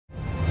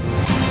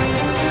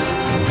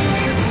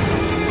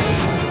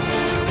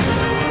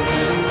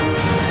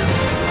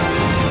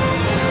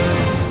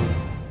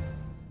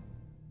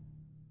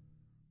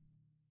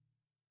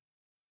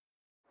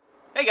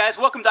Hey guys,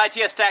 welcome to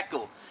ITS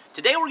Tactical.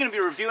 Today we're going to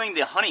be reviewing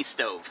the Honey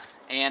Stove.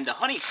 And the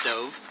Honey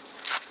Stove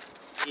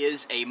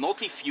is a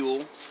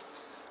multi-fuel,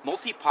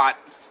 multi-pot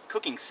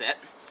cooking set.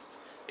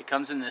 It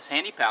comes in this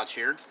handy pouch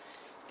here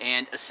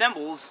and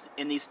assembles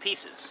in these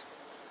pieces.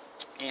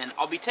 And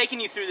I'll be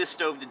taking you through this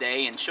stove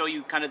today and show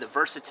you kind of the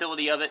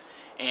versatility of it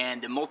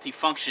and the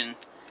multi-function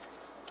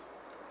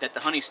that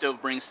the Honey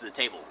Stove brings to the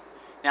table.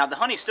 Now the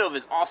Honey Stove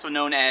is also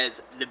known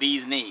as the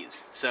bee's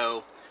knees.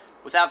 So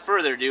without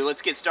further ado,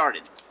 let's get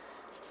started.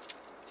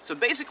 So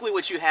basically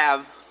what you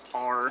have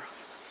are,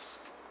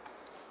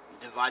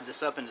 divide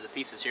this up into the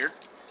pieces here.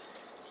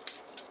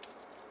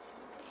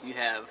 You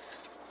have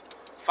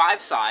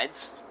 5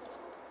 sides,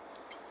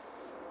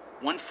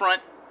 1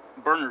 front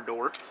burner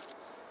door,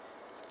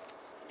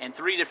 and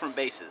 3 different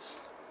bases.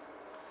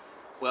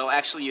 Well,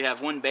 actually you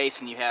have 1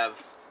 base and you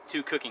have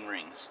 2 cooking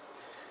rings.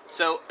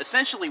 So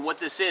essentially what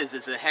this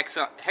is a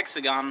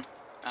hexagon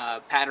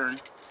pattern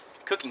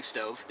cooking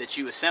stove that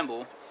you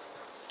assemble.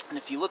 And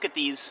if you look at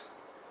these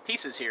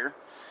pieces here,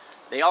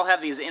 they all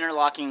have these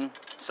interlocking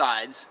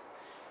sides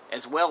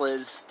as well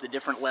as the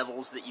different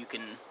levels that you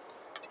can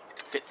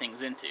fit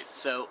things into.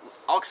 So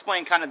I'll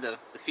explain kind of the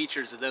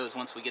features of those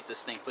once we get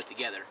this thing put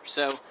together.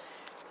 So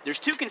there's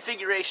 2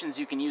 configurations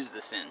you can use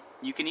this in.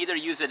 You can either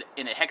use it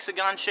in a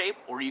hexagon shape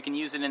or you can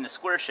use it in a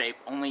square shape,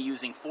 only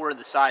using 4 of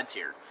the sides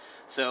here.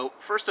 So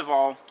first of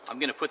all, I'm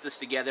going to put this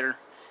together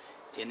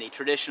in the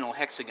traditional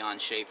hexagon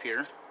shape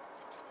here.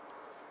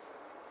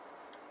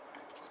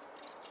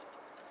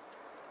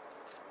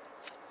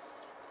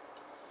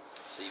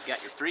 So you've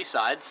got your 3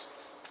 sides,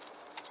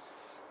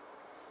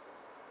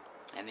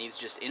 and these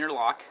just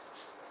interlock,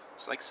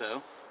 just like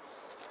so.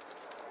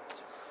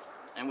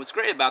 And what's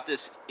great about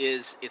this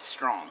is it's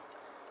strong.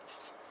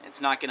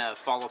 It's not going to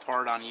fall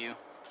apart on you,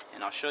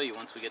 and I'll show you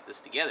once we get this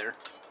together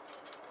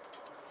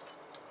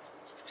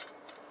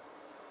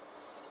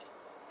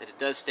that it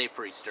does stay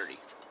pretty sturdy.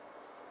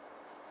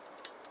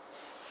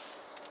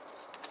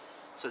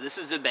 So this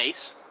is the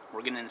base.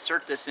 We're going to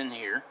insert this in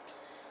here,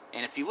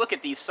 and if you look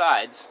at these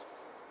sides,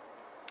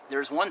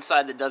 there's one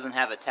side that doesn't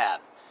have a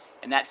tab,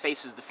 and that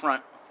faces the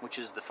front, which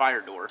is the fire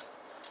door,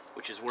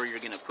 which is where you're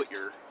going to put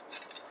your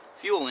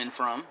fuel in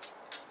from.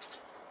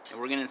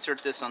 And we're going to insert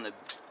this on the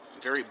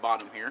very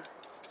bottom here,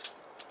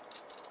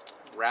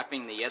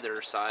 wrapping the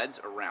other sides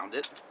around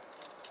it,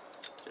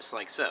 just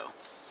like so.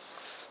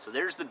 So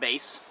there's the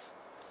base,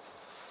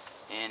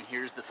 and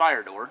here's the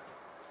fire door.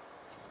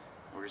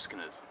 We're just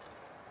going to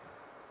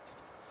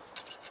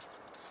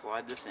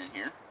slide this in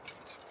here.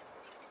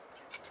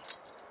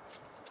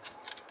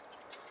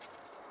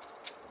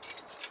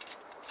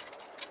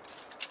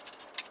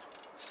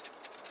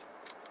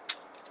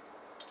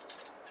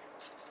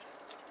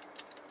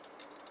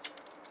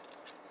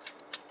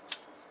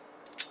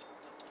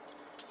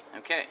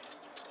 Okay,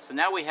 so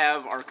now we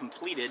have our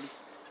completed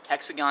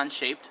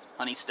hexagon-shaped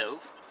Honey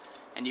Stove,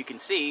 and you can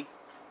see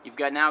you've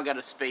now got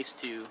a space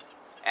to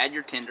add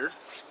your tinder,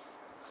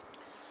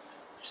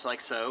 just like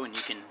so, and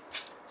you can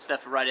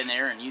stuff it right in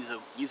there and use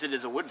it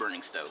as a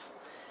wood-burning stove.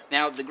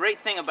 Now, the great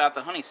thing about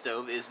the Honey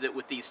Stove is that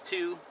with these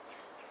 2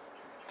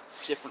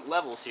 different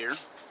levels here,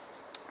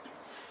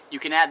 you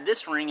can add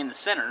this ring in the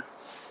center,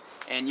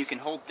 and you can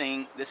hold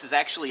this is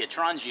actually a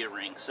Trangia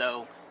ring,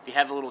 so if you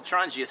have a little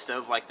Trangia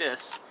stove like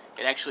this,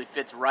 it actually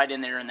fits right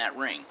in there in that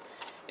ring.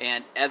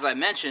 And as I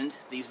mentioned,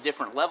 these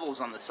different levels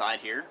on the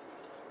side here,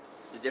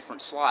 the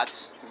different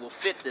slots, will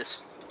fit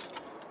this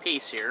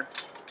piece here,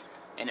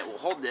 and it will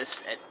hold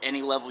this at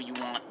any level you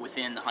want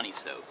within the Honey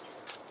Stove.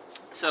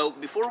 So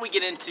before we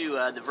get into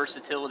the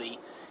versatility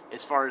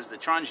as far as the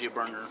Trangia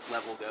burner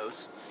level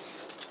goes,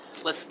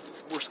 we're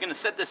just going to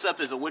set this up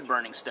as a wood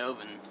burning stove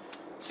and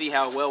see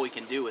how well we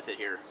can do with it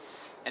here.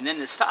 And then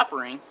this top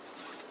ring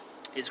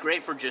is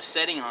great for just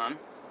setting on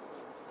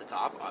the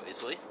top,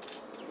 obviously,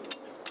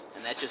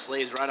 and that just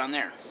lays right on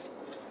there.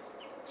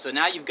 So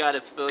now you've got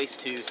a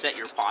place to set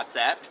your pots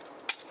at.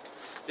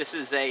 This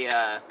is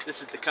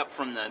the cup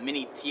from the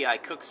Mini TI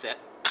cook set,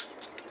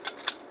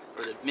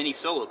 or the Mini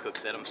Solo cook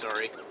set, I'm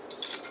sorry,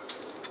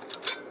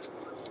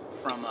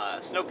 from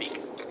Snow Peak.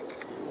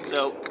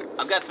 So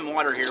I've got some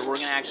water here. We're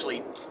going to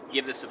actually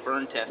give this a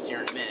burn test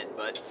here in a minute,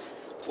 but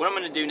what I'm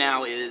going to do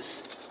now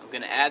is I'm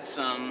going to add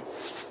some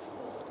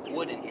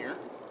wood in here.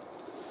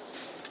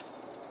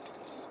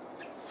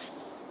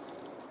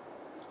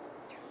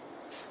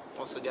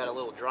 Also got a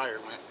little dryer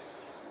lint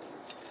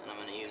that I'm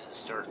going to use to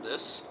start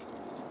this.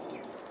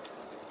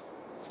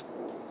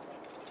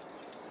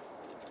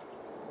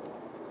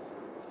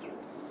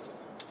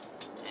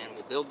 And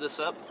we'll build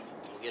this up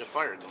and we'll get a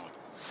fire going.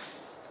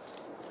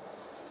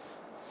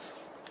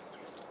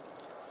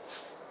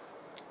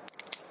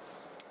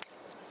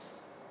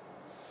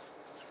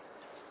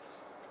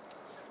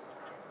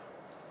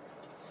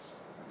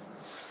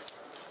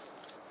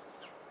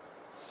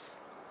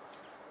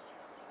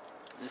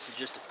 This is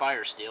just a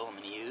fire steel I'm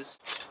going to use.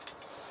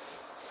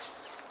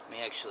 Let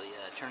me actually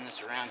turn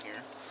this around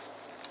here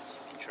so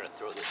we can try to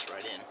throw this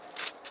right in.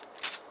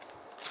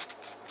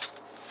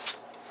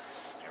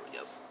 There we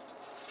go.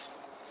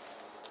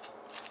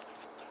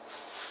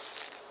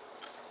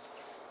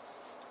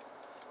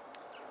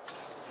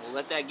 we'll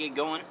let that get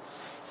going,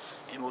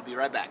 and we'll be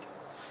right back.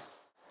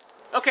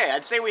 Okay,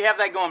 I'd say we have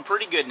that going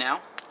pretty good now.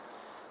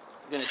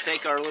 We're going to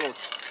take our little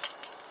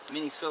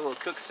mini solo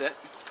cook set,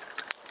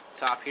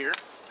 top here,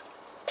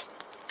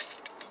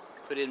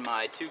 put in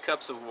my 2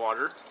 cups of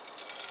water,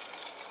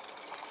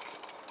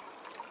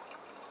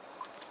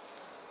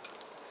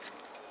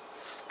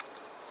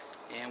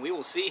 and we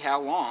will see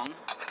how long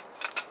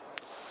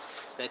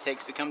that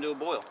takes to come to a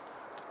boil.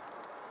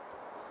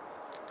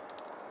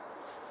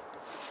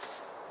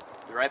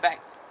 Be right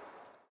back.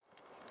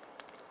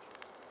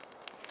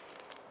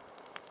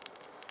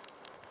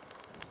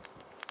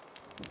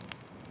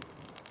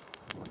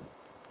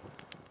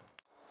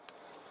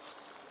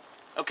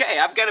 Okay,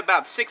 I've got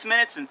about 6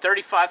 minutes and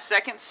 35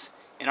 seconds,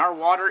 and our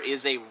water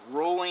is a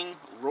rolling,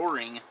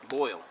 roaring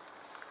boil.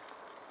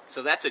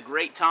 So that's a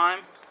great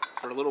time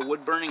for a little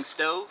wood-burning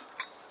stove.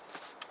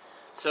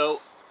 So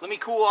let me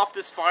cool off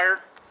this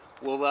fire.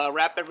 We'll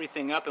wrap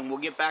everything up, and we'll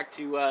get back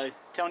to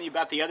telling you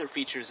about the other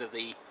features of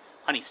the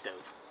honey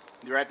stove.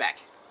 Be right back.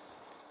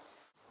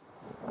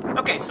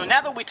 Okay, so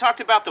now that we talked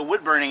about the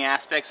wood-burning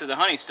aspects of the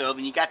honey stove,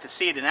 and you got to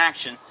see it in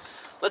action,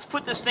 let's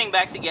put this thing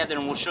back together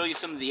and we'll show you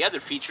some of the other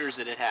features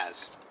that it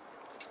has.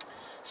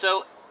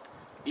 So,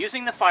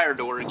 using the fire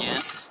door again,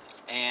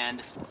 and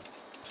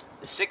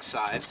the 5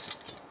 sides,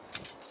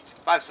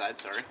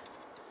 sorry.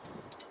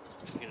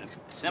 I'm going to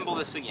assemble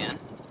this again.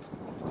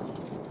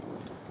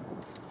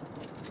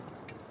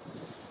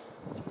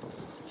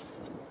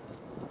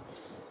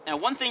 Now,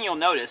 one thing you'll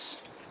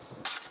notice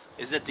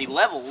is that the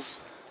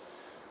levels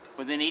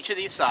within each of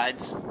these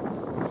sides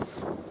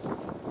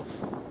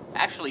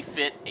actually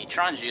fit a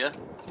Trangia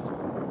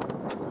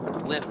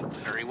lip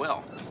very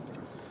well.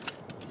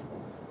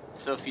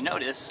 So if you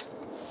notice,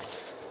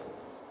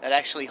 that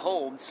actually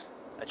holds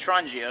a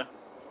Trangia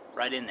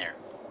right in there.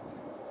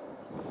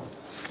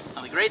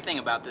 Now the great thing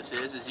about this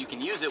is you can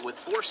use it with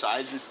 4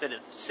 sides instead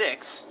of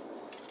 6,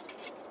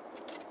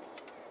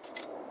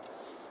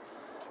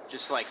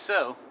 just like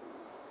so.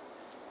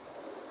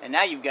 And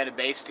now you've got a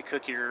base to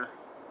cook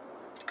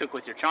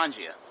with your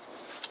Trangia.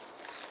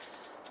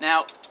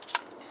 Now,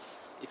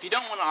 if you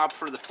don't want to opt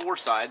for the 4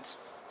 sides,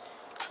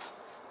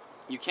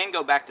 you can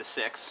go back to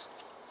 6.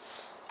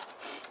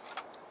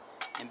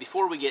 And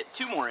before we get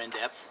too more in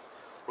depth,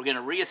 we're going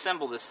to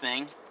reassemble this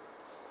thing.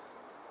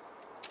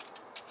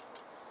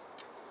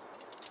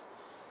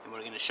 And we're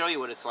going to show you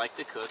what it's like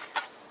to cook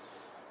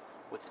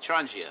with the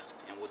Trangia.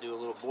 And we'll do a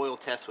little boil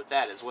test with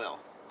that as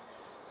well.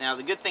 Now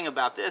the good thing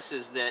about this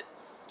is that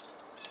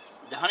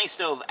the honey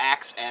stove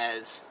acts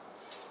as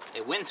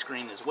a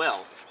windscreen as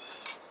well,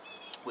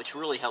 which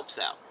really helps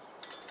out.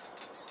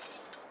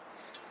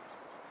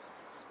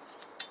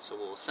 So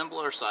we'll assemble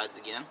our sides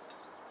again.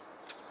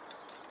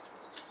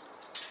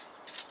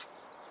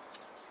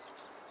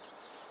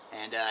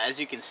 And as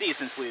you can see,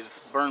 since we've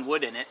burned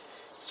wood in it,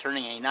 it's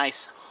turning a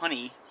nice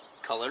honey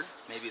color.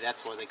 Maybe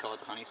that's why they call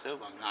it the honey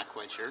stove. I'm not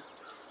quite sure.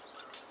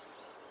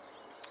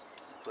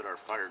 Put our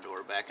fire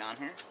door back on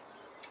here.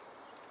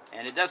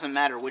 And it doesn't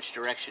matter which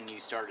direction you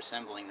start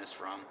assembling this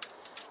from.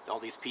 All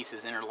these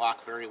pieces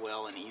interlock very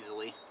well and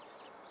easily.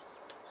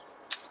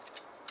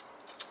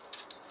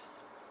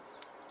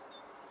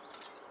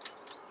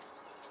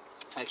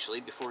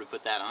 Actually, before we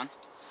put that on,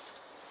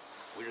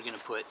 we're going to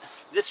put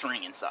this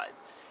ring inside.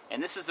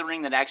 And this is the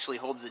ring that actually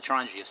holds the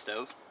Trangia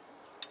stove.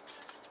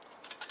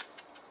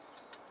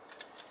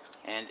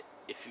 And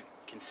if you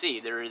can see,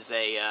 there is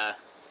a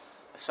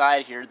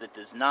side here that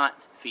does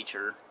not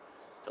feature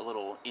the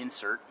little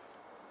insert.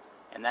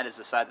 And that is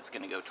the side that's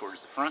going to go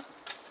towards the front.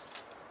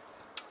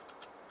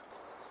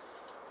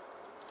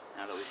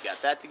 Now that we've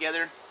got that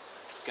together,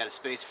 we've got a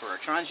space for our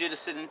Trangia to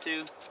sit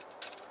into.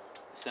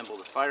 Assemble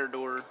the fire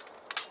door.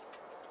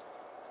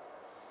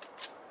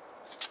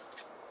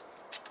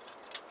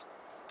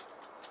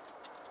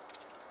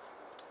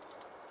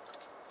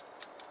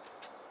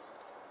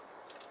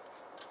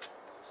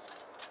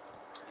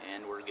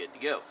 And we're good to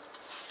go.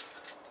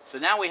 So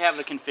now we have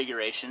a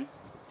configuration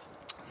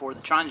for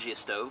the Trangia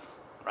stove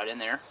right in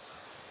there.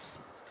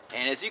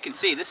 And as you can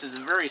see, this is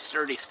a very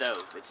sturdy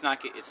stove. It's not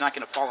going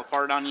to fall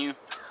apart on you.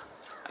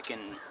 I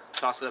can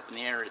toss it up in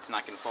the air, it's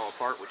not going to fall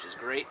apart, which is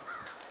great.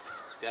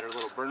 We've got our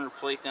little burner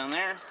plate down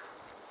there.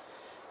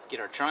 Get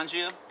our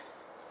Trangia.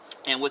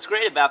 And what's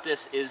great about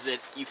this is that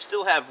you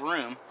still have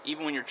room,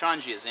 even when your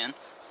Trangia is in,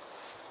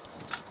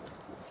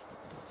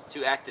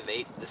 to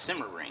activate the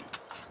simmer ring.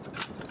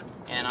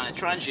 And on a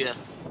Trangia,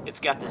 it's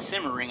got the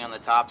simmer ring on the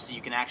top, so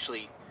you can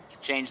actually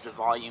change the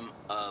volume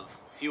of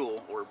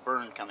fuel or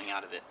burn coming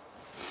out of it.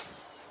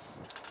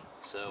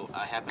 So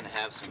I happen to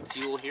have some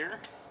fuel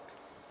here.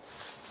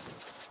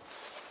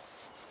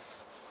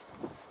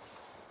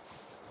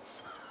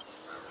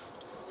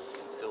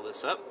 Fill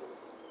this up.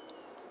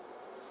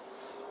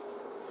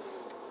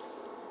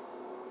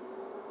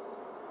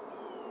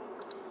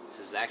 This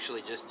is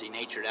actually just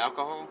denatured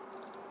alcohol.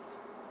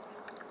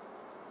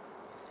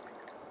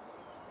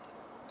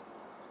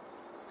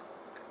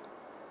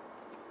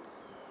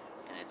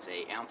 And it's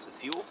an ounce of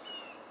fuel.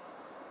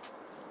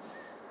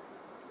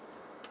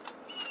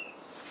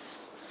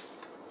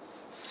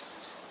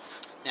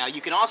 Now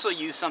you can also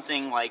use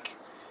something like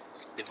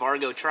the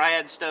Vargo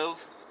Triad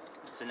stove.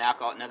 It's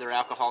another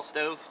alcohol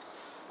stove,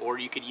 or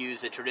you could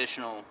use a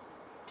traditional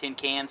tin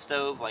can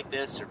stove like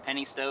this, or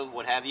penny stove,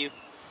 what have you,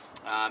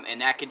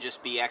 and that could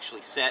just be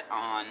actually set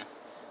on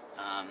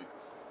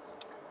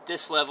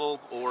this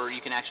level, or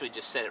you can actually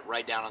just set it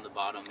right down on the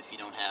bottom if you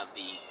don't have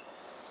the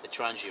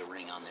Trangia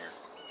ring on there.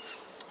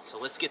 So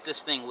let's get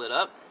this thing lit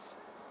up,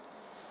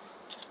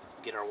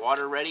 get our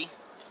water ready.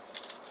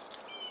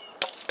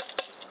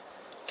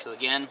 So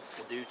again,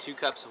 we'll do 2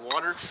 cups of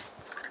water.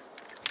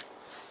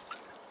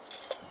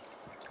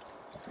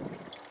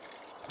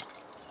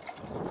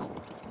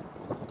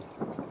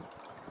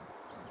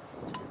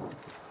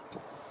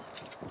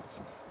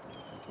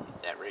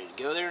 Get that ready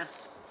to go there.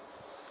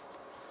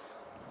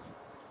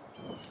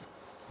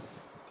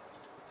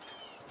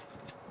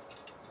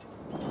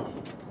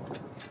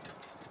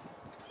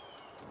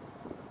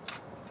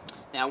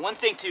 Now, one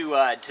thing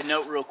to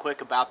note real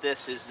quick about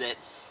this is that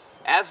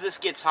as this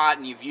gets hot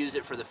and you've used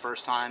it for the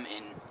first time,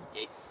 and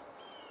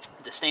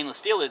the stainless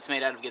steel that it's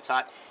made out of gets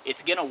hot,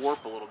 it's going to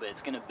warp a little bit.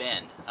 It's going to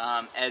bend.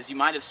 As you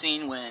might have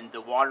seen when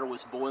the water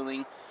was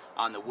boiling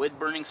on the wood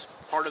burning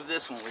part of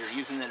this, when we were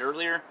using it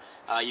earlier,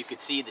 you could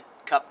see the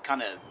cup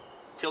kind of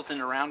tilting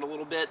around a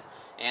little bit,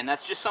 and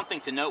that's just something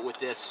to note with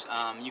this.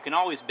 You can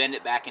always bend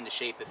it back into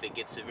shape if it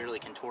gets severely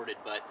contorted,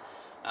 but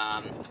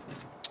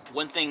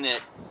one thing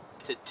that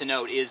to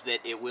note is that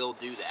it will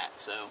do that.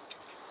 So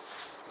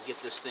we'll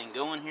get this thing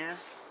going here.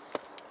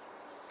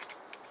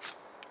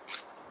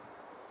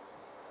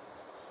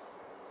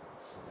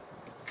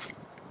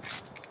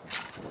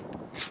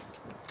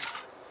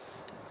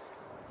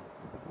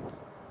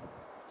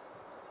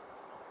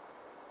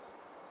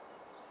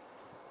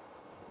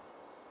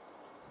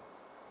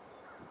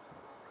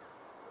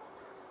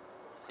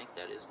 I think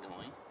that is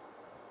going.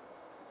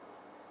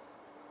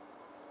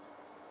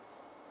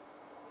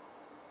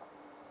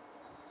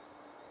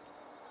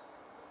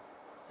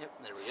 Yep,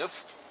 there we go.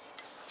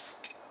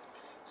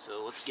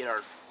 So let's get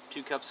our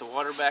 2 cups of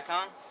water back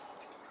on.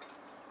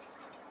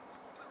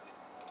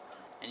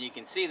 And you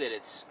can see that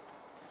it's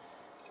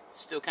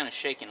still kind of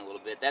shaking a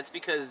little bit. That's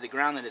because the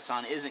ground that it's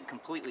on isn't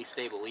completely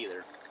stable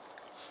either,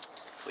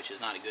 which is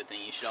not a good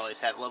thing. You should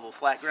always have level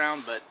flat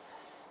ground, but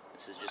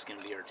this is just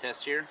going to be our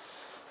test here.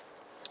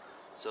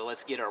 So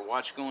let's get our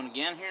watch going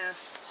again here,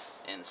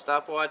 and the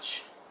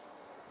stopwatch.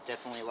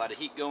 Definitely a lot of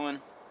heat going,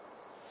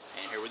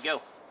 and here we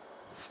go.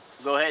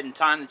 We'll go ahead and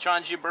time the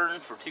Trangia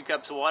burn for 2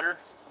 cups of water.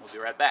 We'll be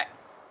right back.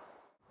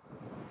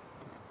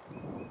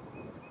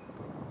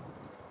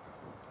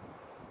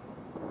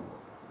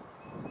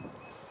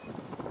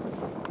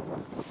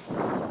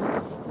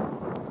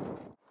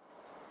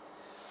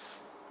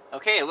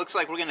 Okay, it looks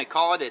like we're going to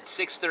call it at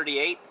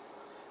 6:38.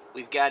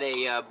 We've got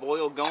a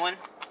boil going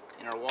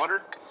in our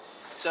water.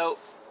 So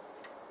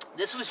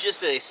this was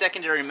just a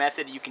secondary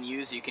method you can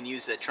use. You can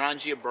use the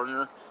Trangia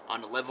burner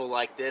on a level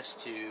like this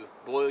to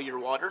boil your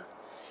water.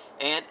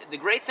 And the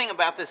great thing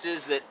about this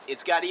is that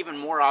it's got even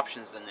more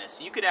options than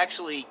this. You could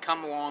actually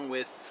come along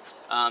with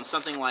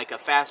something like a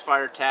fast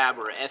fire tab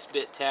or a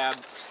S-bit tab,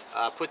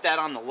 put that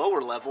on the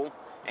lower level,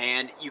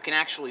 and you can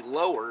actually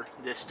lower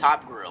this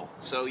top grill.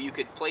 So you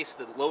could place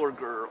the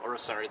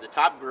the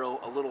top grill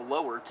a little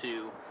lower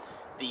to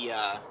the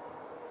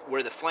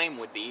where the flame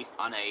would be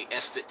on a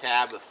S-bit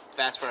tab, a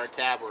fast fire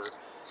tab, or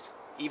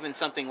even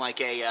something like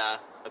a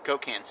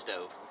Coke can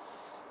stove.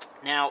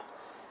 Now,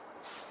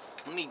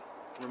 let me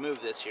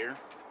remove this here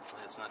so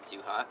that's not too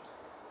hot.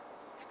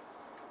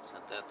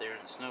 Set that there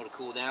in the snow to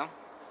cool down,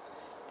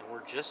 and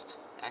we're just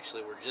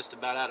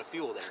about out of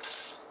fuel there.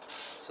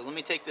 So let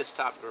me take this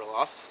top grill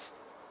off,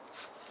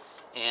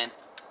 and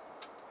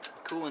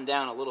cooling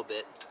down a little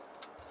bit.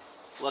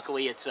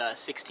 Luckily it's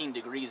 16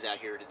 degrees out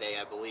here today,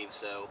 I believe,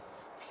 so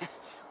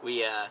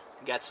we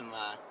got some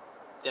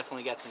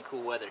definitely got some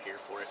cool weather here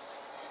for it.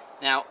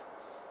 Now,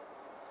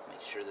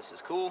 make sure this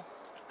is cool.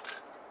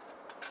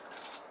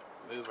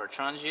 Remove our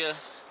Trangia.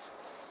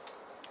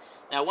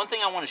 Now, one thing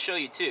I want to show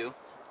you too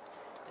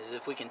is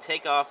if we can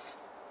take off,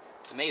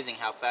 it's amazing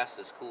how fast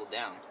this cooled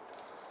down.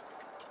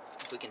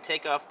 If we can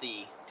take off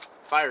the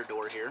fire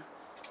door here,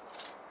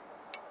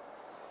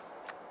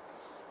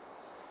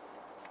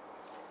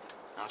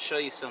 I'll show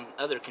you some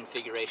other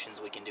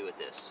configurations we can do with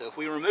this. So if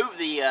we remove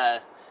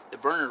the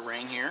burner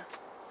ring here,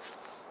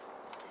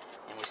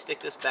 and we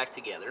stick this back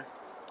together,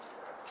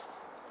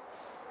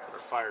 put our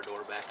fire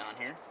door back on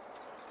here.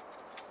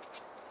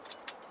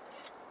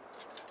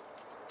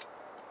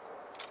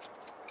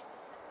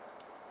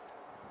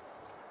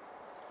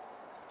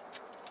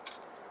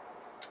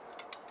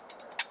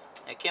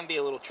 It can be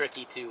a little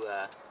tricky to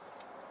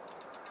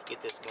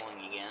get this going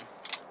again,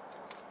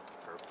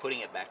 or putting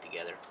it back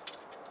together.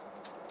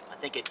 I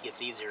think it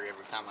gets easier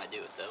every time I do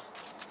it though.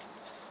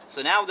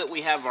 So now that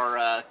we have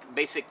our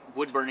basic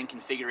wood burning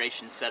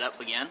configuration set up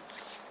again,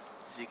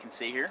 as you can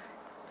see here,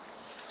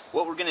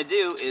 what we're going to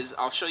do is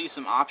I'll show you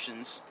some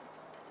options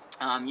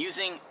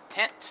using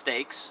tent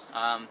stakes,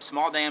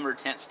 small diameter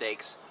tent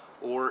stakes,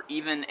 or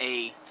even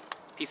a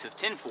piece of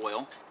tin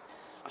foil.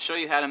 I'll show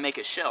you how to make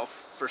a shelf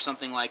for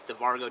something like the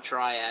Vargo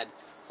Triad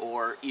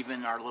or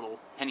even our little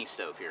penny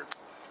stove here.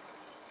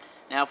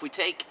 Now if we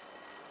take,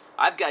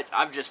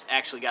 I've just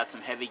actually got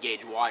some heavy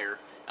gauge wire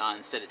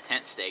instead of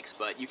tent stakes,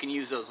 but you can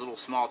use those little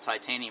small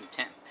titanium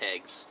tent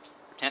pegs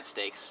or tent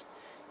stakes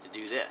to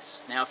do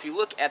this. Now if you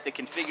look at the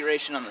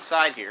configuration on the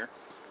side here,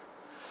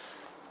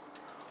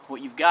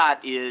 what you've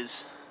got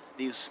is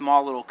these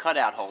small little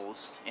cutout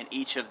holes in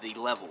each of the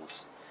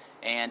levels.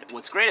 And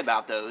what's great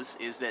about those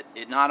is that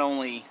it not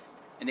only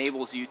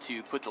enables you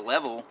to put the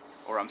level,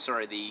 or I'm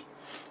sorry, the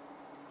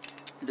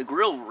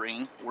grill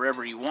ring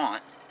wherever you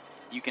want,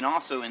 you can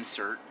also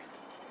insert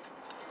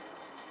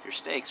your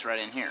stakes right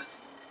in here,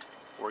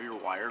 or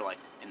your wire, like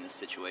in this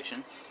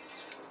situation.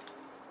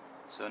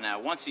 So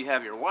now once you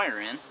have your wire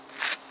in,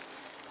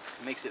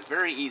 it makes it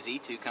very easy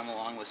to come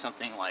along with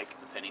something like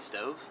the penny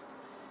stove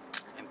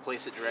and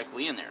place it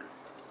directly in there.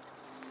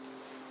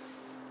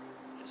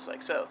 Just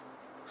like so.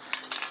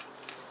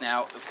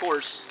 Now, of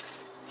course,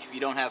 if you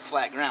don't have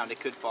flat ground, it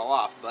could fall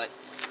off, but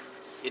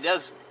it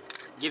does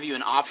give you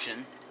an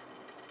option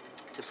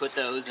to put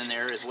those in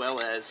there, as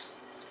well as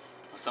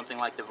something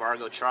like the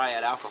Vargo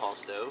Triad alcohol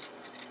stove.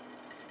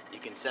 You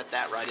can set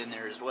that right in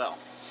there as well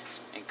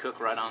and cook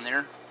right on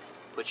there.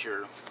 Put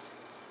your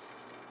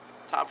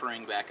top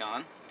ring back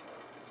on,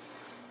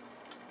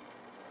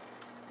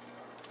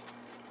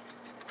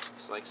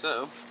 just like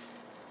so,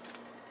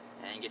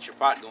 and get your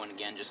pot going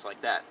again just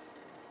like that.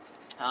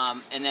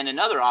 And then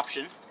another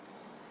option,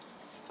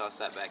 toss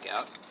that back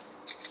out,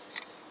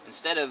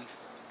 instead of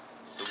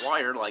the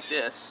wire like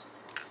this,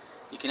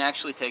 you can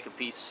actually take a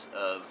piece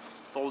of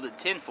folded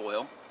tin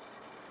foil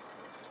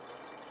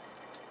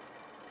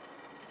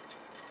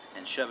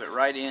and shove it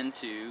right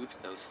into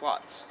those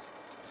slots.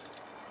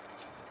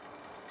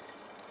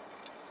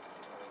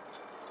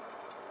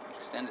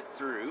 Extend it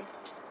through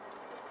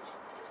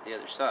the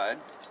other side,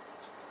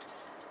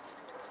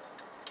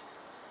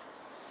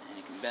 and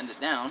you can bend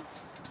it down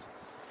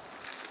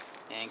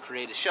and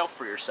create a shelf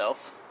for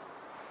yourself,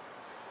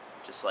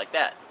 just like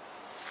that.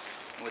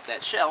 And with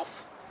that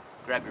shelf,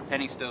 grab your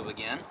penny stove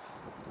again,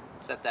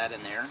 set that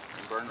in there,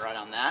 and burn right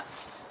on that.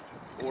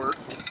 Or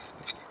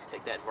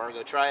take that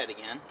Vargo Triad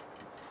again,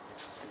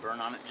 and burn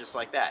on it just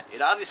like that.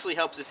 It obviously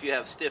helps if you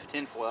have stiff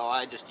tinfoil.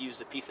 I just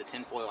used a piece of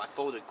tinfoil. I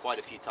folded quite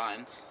a few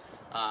times,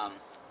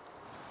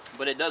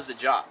 but it does the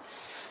job.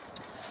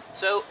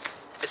 So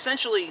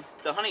essentially,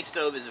 the Honey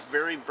Stove is a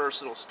very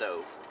versatile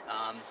stove.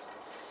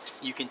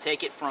 You can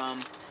take it from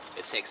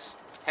its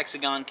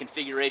hexagon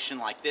configuration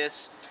like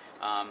this.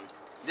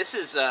 This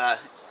is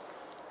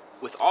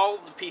with all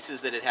the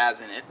pieces that it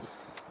has in it,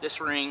 this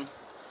ring,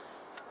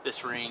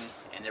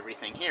 and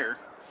everything here,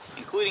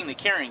 including the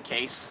carrying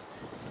case,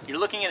 you're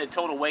looking at a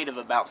total weight of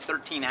about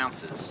 13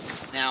 ounces.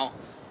 Now,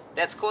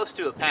 that's close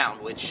to a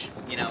pound, which,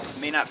 you know,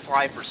 may not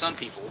fly for some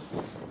people.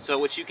 So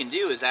what you can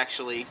do is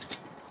actually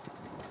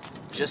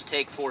just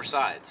take 4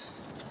 sides.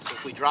 So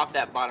if we drop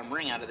that bottom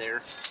ring out of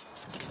there,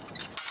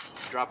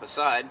 drop a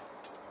side,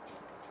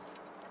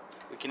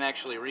 we can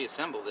actually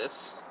reassemble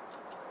this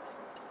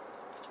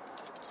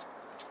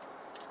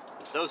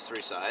with those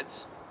 3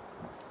 sides.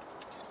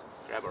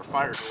 Grab our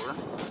fire door,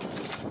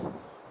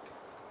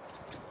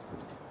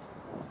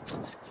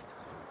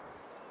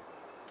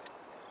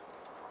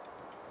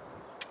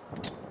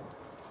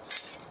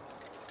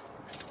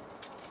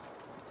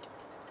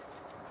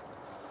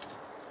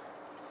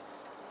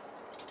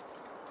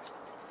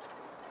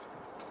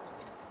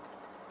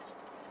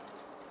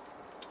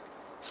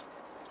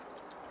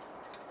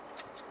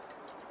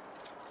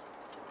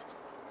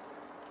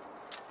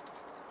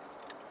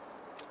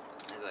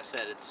 as I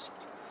said, it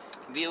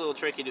can be a little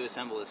tricky to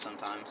assemble this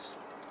sometimes.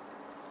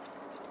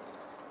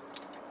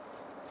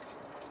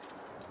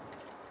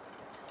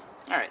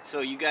 Alright,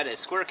 so you got a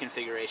square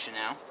configuration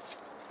now.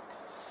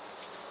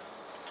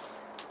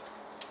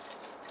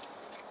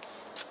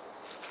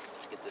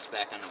 Let's get this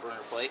back on the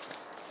burner plate.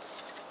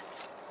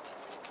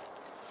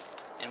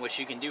 And what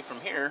you can do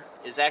from here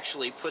is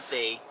actually put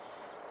the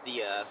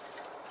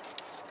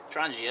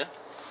Trangia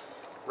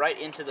right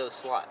into those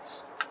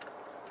slots.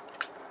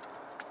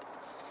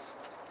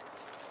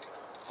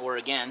 Or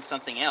again,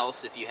 something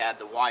else, if you had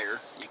the wire,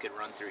 you could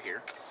run through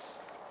here.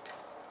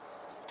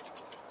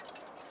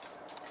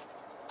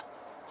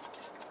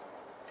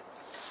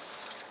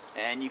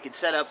 And you could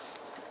set up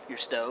your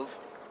stove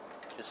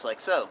just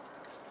like so,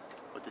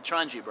 with the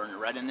Trangia burner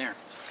right in there.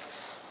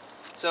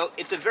 So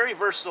it's a very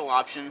versatile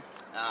option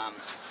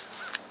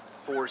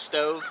for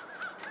stove.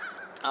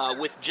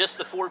 With just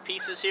the 4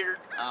 pieces here,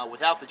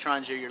 without the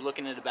Trangia, you're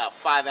looking at about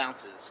 5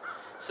 ounces.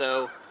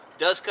 So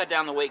does cut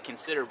down the weight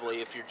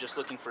considerably if you're just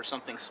looking for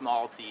something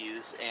small to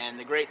use. And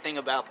the great thing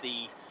about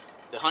the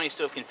Honey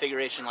Stove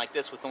configuration like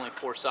this with only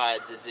 4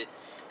 sides is it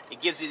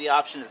gives you the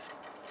option of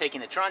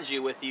taking a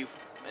Trangia with you,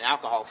 an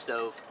alcohol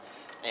stove,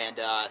 and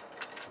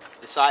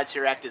the sides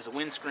here act as a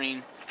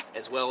windscreen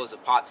as well as a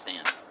pot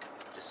stand,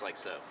 just like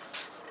so.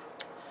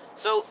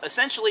 So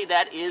essentially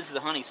that is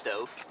the Honey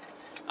Stove.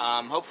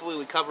 Hopefully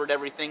we covered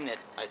everything that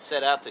I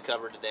set out to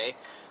cover today,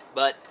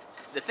 but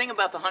the thing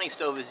about the Honey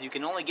Stove is you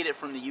can only get it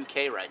from the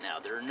UK right now.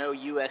 There are no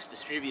US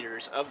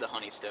distributors of the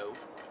Honey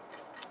Stove.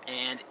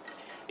 And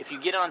if you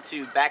get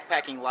onto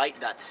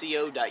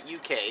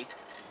backpackinglight.co.uk,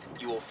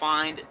 you will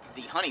find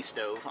the Honey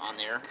Stove on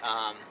there.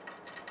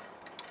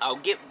 I'll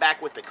get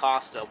back with the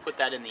cost. I'll put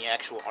that in the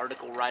actual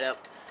article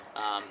write-up,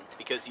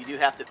 because you do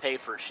have to pay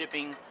for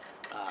shipping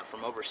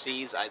from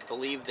overseas. I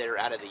believe they're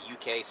out of the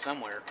UK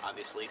somewhere,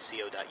 obviously,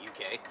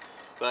 co.uk.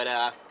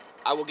 But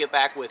I will get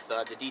back with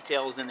the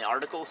details in the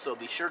article, so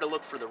be sure to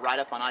look for the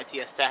write-up on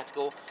ITS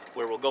Tactical,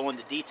 where we'll go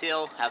into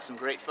detail, have some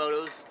great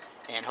photos,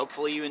 and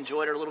hopefully you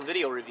enjoyed our little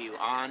video review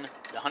on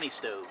the Honey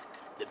Stove,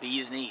 the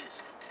bee's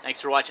knees.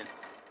 Thanks for watching.